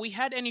Mm. and we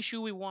had any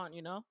shoe we want,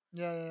 you know?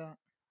 Yeah, yeah, yeah.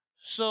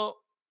 So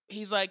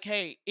he's like,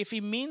 hey, if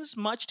it means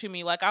much to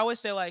me, like I always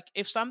say, like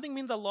if something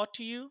means a lot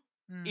to you,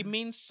 it Mm.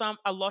 means some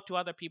a lot to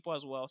other people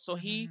as well. So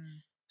he Mm-hmm.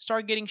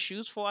 started getting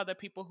shoes for other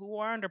people who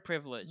are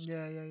underprivileged.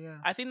 Yeah, yeah, yeah.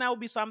 I think that would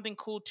be something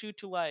cool too,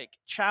 to like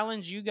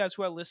challenge you guys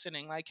who are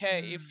listening. Like,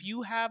 hey, if Mm.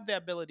 you have the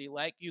ability,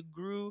 like you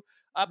grew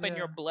up and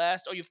you're Yeah.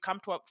 blessed, or you've come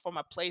from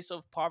a place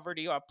of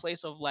poverty or a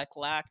place of like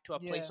lack to a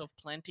place Yeah. of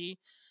plenty,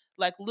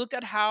 like look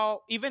at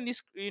how even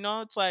this,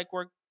 it's like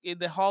we're in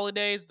the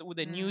holidays with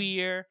the new Mm.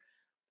 year,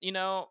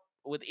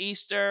 with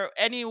Easter,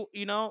 any,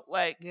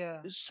 like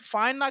Yeah.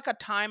 find like a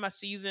time, a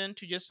season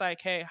to just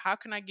like, hey, how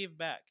can I give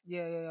back?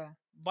 Yeah, yeah, yeah.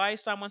 Buy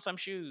someone some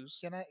shoes.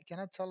 Can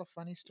I tell a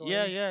funny Yeah, story?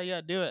 yeah, yeah.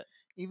 Do it.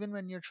 Even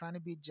when you're trying to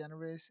be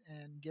generous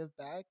and give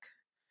back,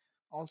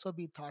 also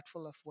be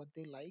thoughtful of what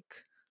they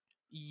like.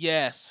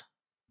 Yes.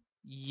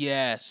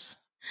 Yes.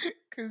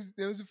 Because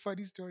there was a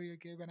funny story,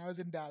 okay, when I was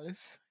in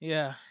Dallas.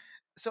 Yeah.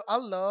 So I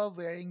love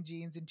wearing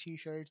jeans and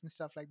t-shirts and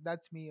stuff like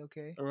that's me,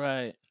 okay.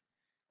 Right.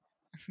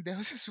 There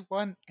was this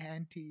one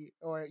auntie,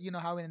 or you know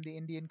how in the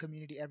Indian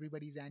community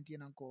everybody's auntie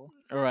and uncle.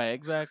 Right.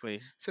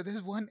 Exactly. So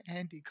this one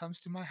auntie comes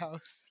to my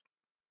house.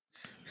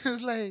 It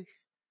was like,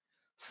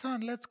 son,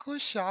 let's go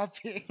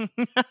shopping.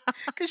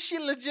 Because she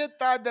legit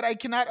thought that I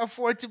cannot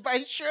afford to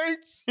buy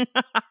shirts.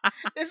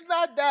 It's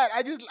not that.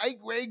 I just like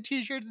wearing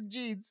t shirts and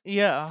jeans.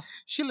 Yeah.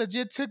 She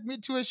legit took me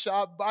to a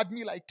shop, bought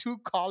me like two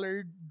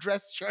collared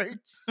dress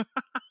shirts.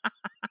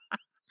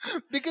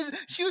 Because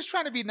she was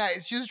trying to be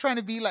nice. She was trying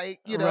to be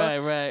like, Right.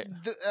 Right.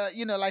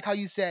 like how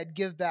you said,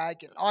 give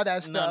back and all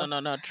that No. No. stuff. No.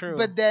 Not true.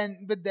 But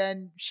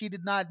then she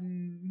did not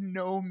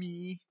know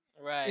me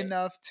Right.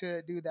 enough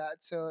to do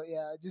that. So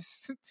yeah,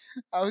 just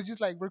I was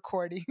just like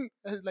recording,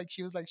 like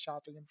she was like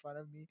shopping in front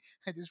of me.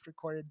 I just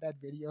recorded that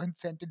video and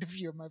sent it to a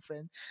few of my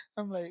friends.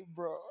 I'm like,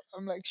 bro,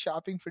 I'm like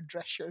shopping for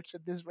dress shirts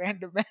with this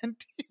random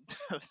auntie.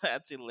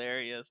 That's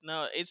hilarious.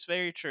 No, it's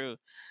very true.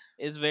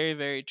 It's very,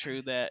 very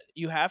true that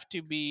you have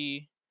to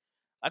be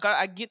like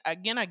I get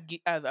again.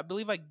 I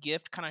believe a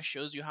gift kind of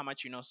shows you how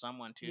much you know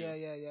someone too. Yeah,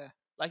 yeah, yeah.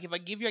 Like if I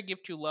give you a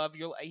gift you love,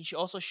 he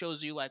also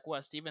shows you like,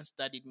 what, Steven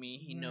studied me,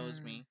 he knows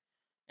Mm, me,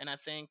 and I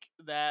think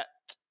that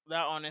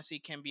honestly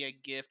can be a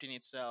gift in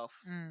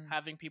itself. mm,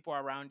 Having people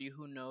around you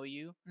who know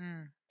you,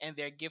 mm. and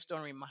their gifts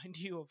don't remind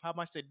you of how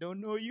much they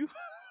don't know you.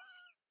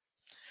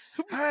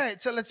 All right,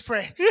 so let's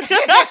pray. Yeah,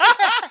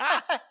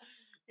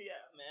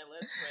 man,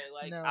 let's pray.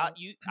 Like No.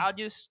 I'll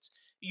just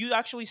you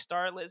actually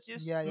start. Let's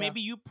just Yeah, yeah.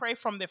 maybe you pray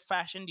from the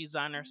fashion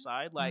designer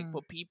side, like Mm,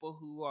 for people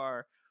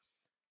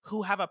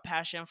who have a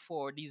passion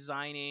for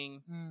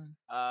designing,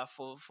 mm,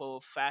 for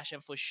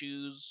fashion, for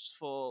shoes,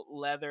 for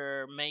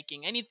leather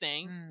making,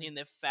 anything mm, in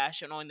the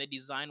fashion or in the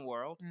design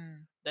world,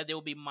 mm. that they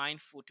will be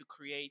mindful to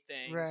create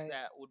things Right.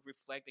 that would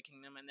reflect the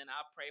kingdom. And then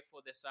I'll pray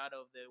for the side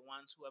of the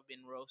ones who have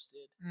been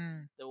roasted,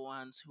 Mm. the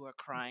ones who are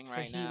crying For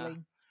right now.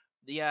 healing.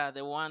 Yeah,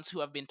 the ones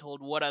who have been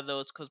told, what are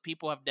those? Because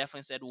people have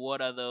definitely said,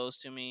 what are those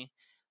to me?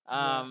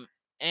 Yeah.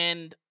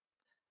 And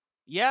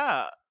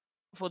yeah,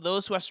 for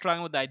those who are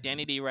struggling with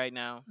identity right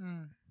now,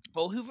 Mm.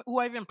 well, who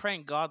are even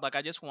praying, God, like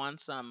I just want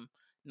some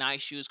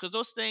nice shoes, because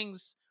those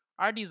things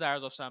are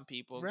desires of some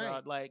people. Right.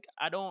 God, like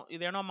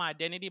they're not my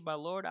identity, but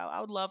Lord,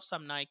 I would love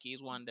some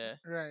Nikes one day.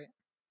 Right.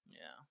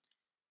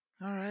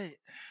 Yeah. All right.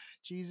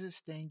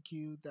 Jesus, thank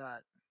you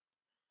that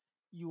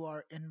you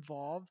are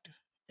involved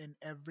in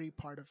every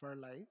part of our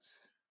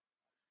lives.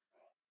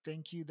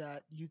 Thank you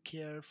that you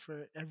care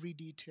for every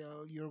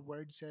detail. Your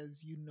word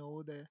says you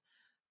know the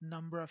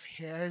number of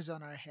hairs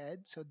on our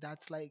head. So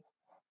that's like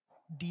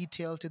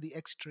detail to the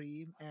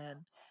extreme.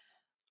 And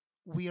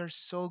we are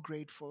so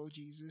grateful,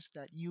 Jesus,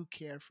 that you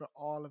care for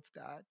all of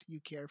that. You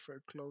care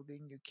for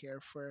clothing, you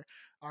care for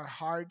our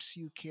hearts,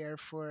 you care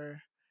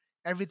for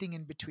everything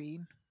in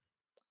between.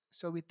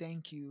 So we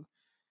thank you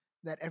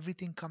that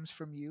everything comes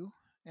from you.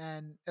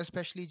 And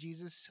especially,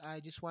 Jesus, I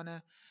just want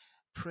to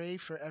pray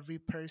for every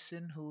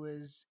person who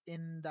is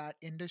in that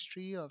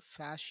industry of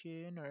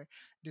fashion or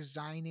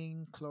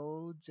designing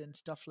clothes and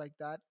stuff like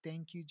that.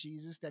 Thank you,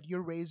 Jesus, that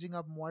you're raising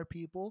up more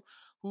people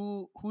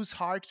whose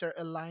hearts are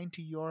aligned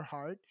to your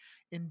heart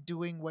in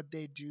doing what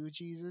they do,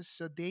 Jesus,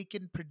 so they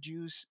can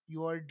produce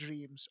your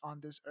dreams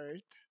on this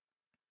earth.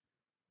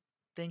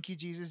 Thank you,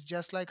 Jesus.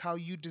 Just like how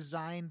you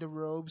designed the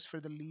robes for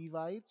the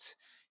Levites,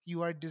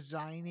 you are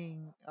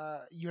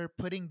you're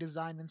putting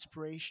design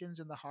inspirations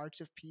in the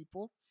hearts of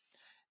people.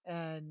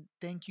 And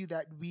thank you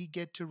that we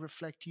get to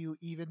reflect you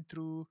even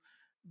through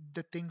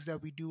the things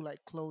that we do, like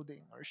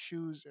clothing or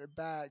shoes or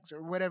bags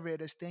or whatever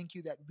it is. Thank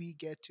you that we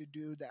get to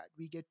do that.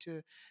 We get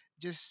to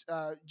just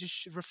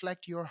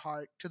reflect your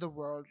heart to the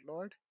world,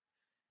 Lord.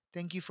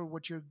 Thank you for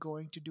what you're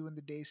going to do in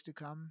the days to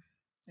come.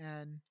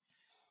 And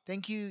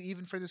thank you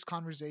even for this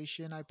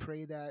conversation. I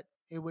pray that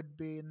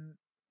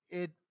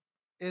it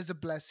is a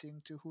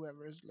blessing to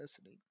whoever is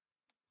listening.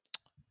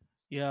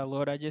 Yeah,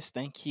 Lord, I just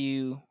thank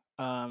you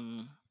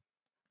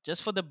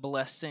just for the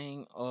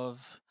blessing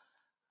of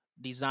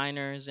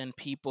designers and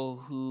people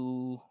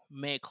who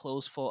make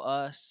clothes for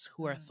us,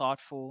 who are Mm,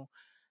 thoughtful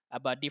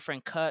about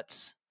different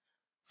cuts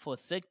for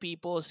thick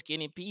people,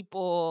 skinny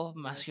people,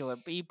 muscular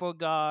yes. people,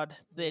 God,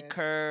 thick Yes.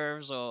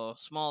 curves or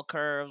small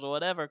curves or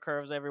whatever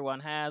curves everyone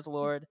has,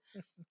 Lord.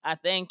 I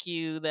thank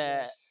you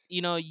that, Yes.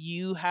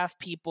 you have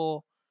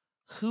people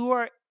who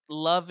are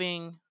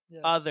loving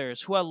Yes.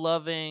 others, who are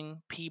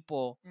loving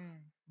people,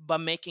 Mm, but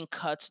making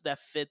cuts that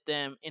fit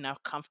them in a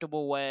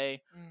comfortable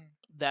way, mm,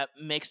 that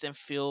makes them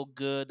feel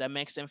good, that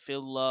makes them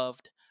feel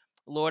loved.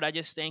 Lord, I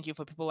just thank you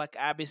for people like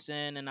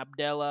Abeyson and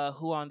Abdella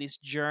who are on this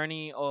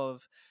journey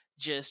of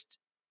just,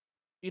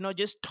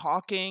 just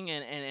talking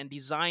and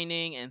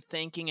designing and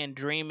thinking and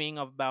dreaming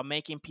about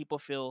making people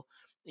feel,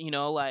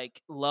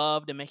 like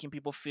loved and making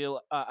people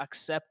feel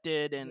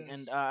accepted. And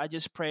yes. I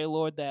just pray,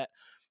 Lord, that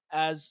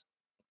as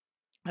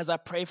I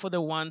pray for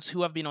the ones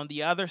who have been on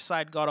the other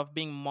side, God, of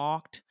being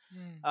mocked,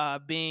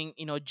 Mm, being,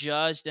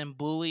 judged and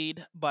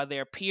bullied by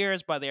their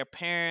peers, by their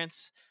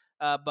parents,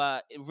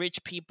 by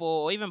rich people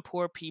or even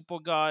poor people,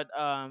 God,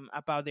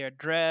 about their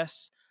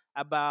dress,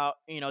 about,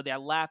 their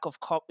lack of,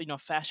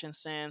 fashion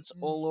sense,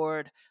 oh mm,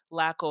 Lord,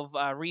 lack of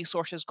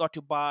resources, God,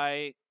 to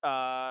buy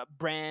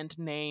brand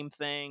name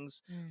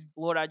things. mm,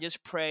 Lord, I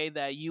just pray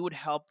that you would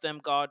help them,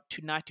 God,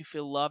 tonight to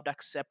feel loved,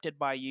 accepted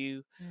by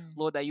you. mm,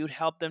 Lord, that you would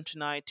help them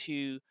tonight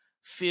to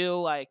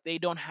feel like they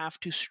don't have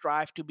to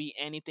strive to be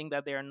anything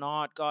that they're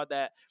not, God,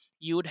 that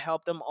you would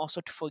help them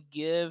also to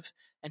forgive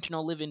and to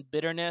not live in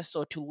bitterness,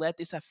 or to let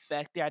this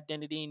affect their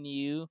identity in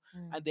you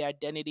and mm. their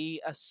identity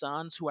as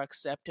sons who are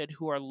accepted,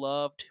 who are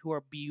loved, who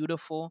are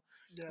beautiful.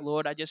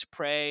 Lord, I Yes. just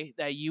pray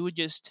that you would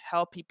just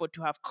help people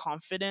to have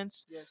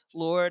confidence, Yes,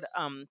 Lord,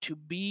 Jesus. to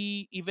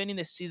be even in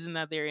the season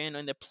that they're in, or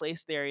in the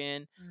place they're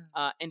in,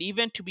 Mm, and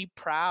even to be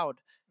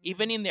proud,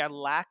 even mm, in their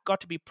lack,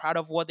 God, to be proud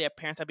of what their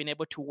parents have been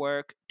able to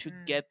work to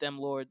mm. get them,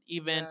 Lord.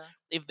 Even Yeah.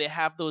 if they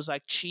have those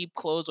like cheap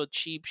clothes or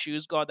cheap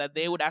shoes, God, that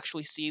they would Mm,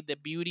 actually see the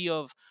beauty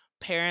of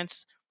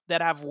parents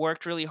that have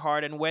worked really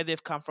hard and where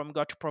they've come from,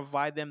 God, to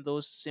provide them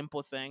those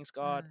simple things,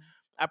 God. mm,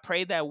 I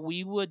pray that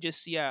we would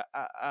just see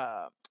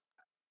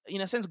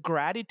in a sense,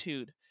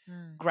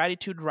 mm,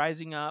 gratitude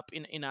rising up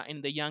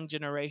in the young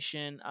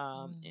generation.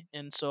 mm.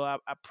 And so I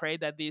pray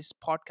that this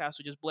podcast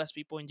will just bless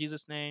people in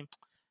Jesus' name.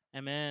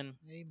 Amen.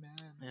 Amen.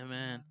 Amen.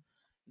 Amen.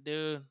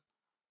 Dude,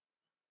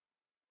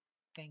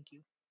 Thank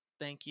you.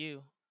 thank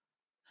you.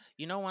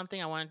 One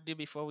thing I want to do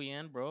before we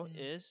end, bro, Mm,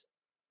 is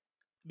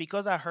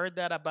because I heard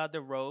that about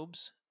the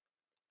robes,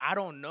 I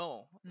don't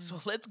know. So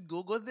mm, let's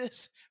Google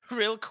this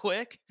real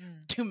quick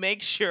mm, to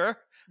make sure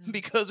mm.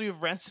 because we've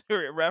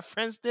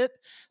referenced it.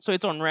 So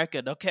it's on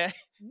record, okay?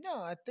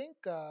 No,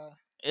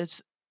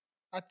 It's,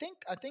 I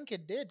think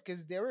it did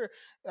because there were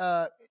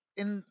uh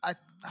in I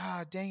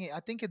dang it, I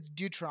think it's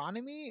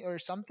Deuteronomy or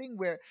something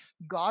where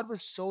God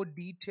was so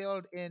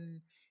detailed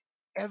in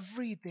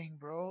everything,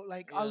 bro.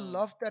 Like I yeah,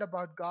 love that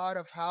about God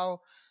of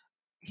how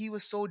he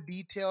was so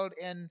detailed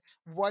in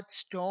what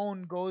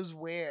stone goes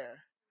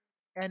where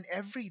and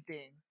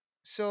everything.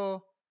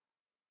 So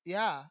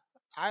yeah,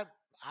 I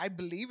I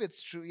believe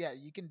it's true. Yeah,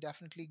 you can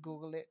definitely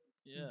Google it.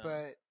 yeah.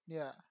 But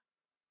yeah.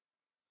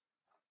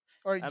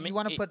 Or I mean, you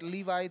want to put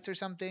Levites or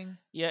something?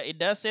 yeah, it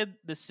does say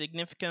the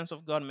significance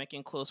of God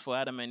making clothes for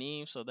Adam and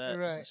Eve, so that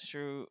Right. is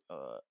true.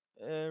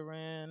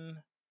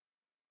 Aaron,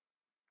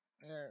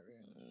 Aaron,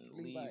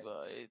 Levites.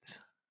 Levite.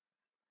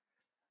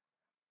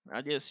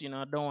 I just,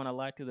 I don't want to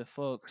lie to the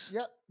folks.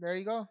 Yep, there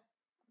you go.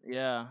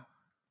 Yeah.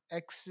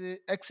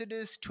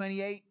 Exodus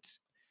 28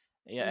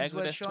 Yeah, is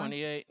what's Exodus showing.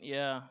 28.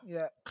 Yeah.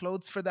 Yeah,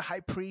 clothes for the high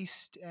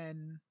priest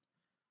and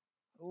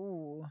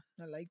oh,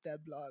 I like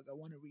that blog. I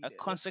want to A read it. That's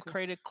cool.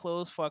 consecrated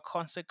clothes for a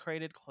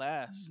consecrated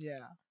class.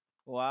 Yeah,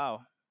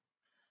 Wow.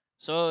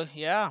 So,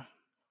 yeah,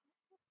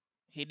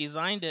 he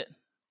designed it.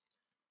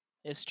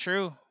 It's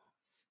true.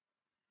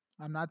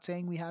 I'm not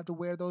saying we have to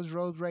wear those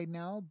robes right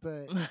now,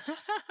 but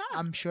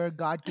I'm sure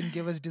God can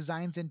give us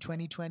designs in Two?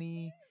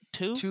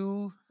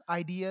 2022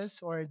 ideas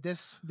or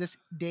this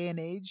day and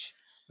age.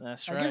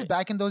 That's I guess right.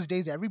 back in those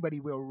days everybody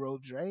wore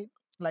robes, right?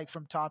 Like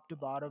from top to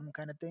bottom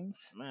kind of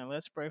things. Man,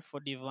 let's pray for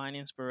divine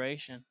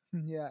inspiration.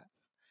 Yeah.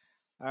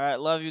 All right,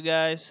 love you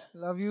guys.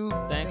 Love you.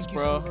 Thanks, Thank you,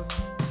 bro. Steven.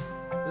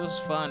 It was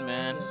fun,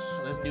 man.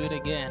 Yes, Let's do yes, it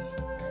again. yes.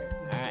 All right,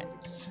 All let's do right, it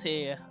again.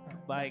 see ya. All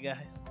right, Bye, bye.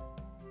 guys.